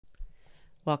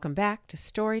Welcome back to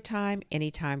Storytime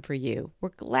Anytime for You. We're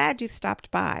glad you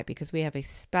stopped by because we have a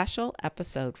special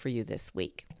episode for you this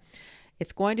week.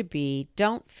 It's going to be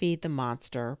Don't Feed the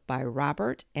Monster by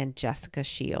Robert and Jessika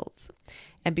Shields.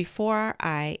 And before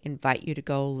I invite you to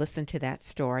go listen to that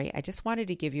story, I just wanted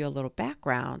to give you a little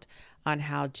background on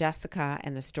how Jessika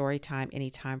and the Storytime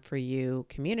Anytime for You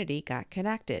community got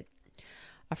connected.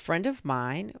 A friend of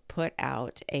mine put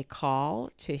out a call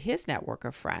to his network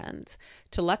of friends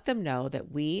to let them know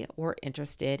that we were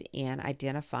interested in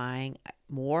identifying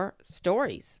more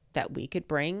stories that we could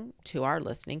bring to our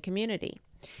listening community,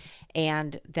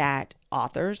 and that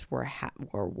authors were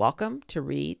welcome to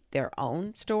read their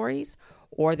own stories,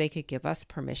 or they could give us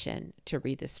permission to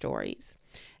read the stories.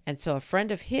 And so a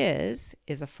friend of his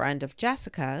is a friend of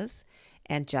Jessika's,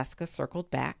 and Jessika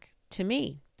circled back to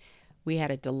me. We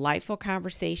had a delightful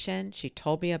conversation. She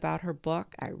told me about her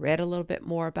book. I read a little bit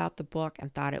more about the book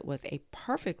and thought it was a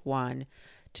perfect one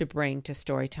to bring to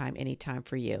Storytime Anytime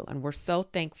for You. And we're so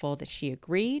thankful that she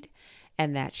agreed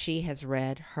and that she has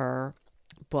read her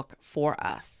book for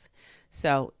us.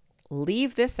 So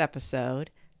leave this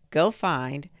episode, go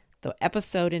find the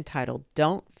episode entitled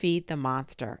Don't Feed the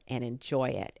Monster, and enjoy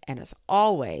it. And as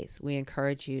always, we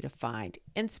encourage you to find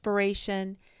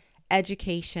inspiration,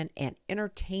 education, and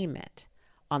entertainment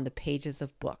on the pages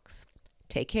of books.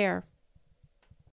 Take care.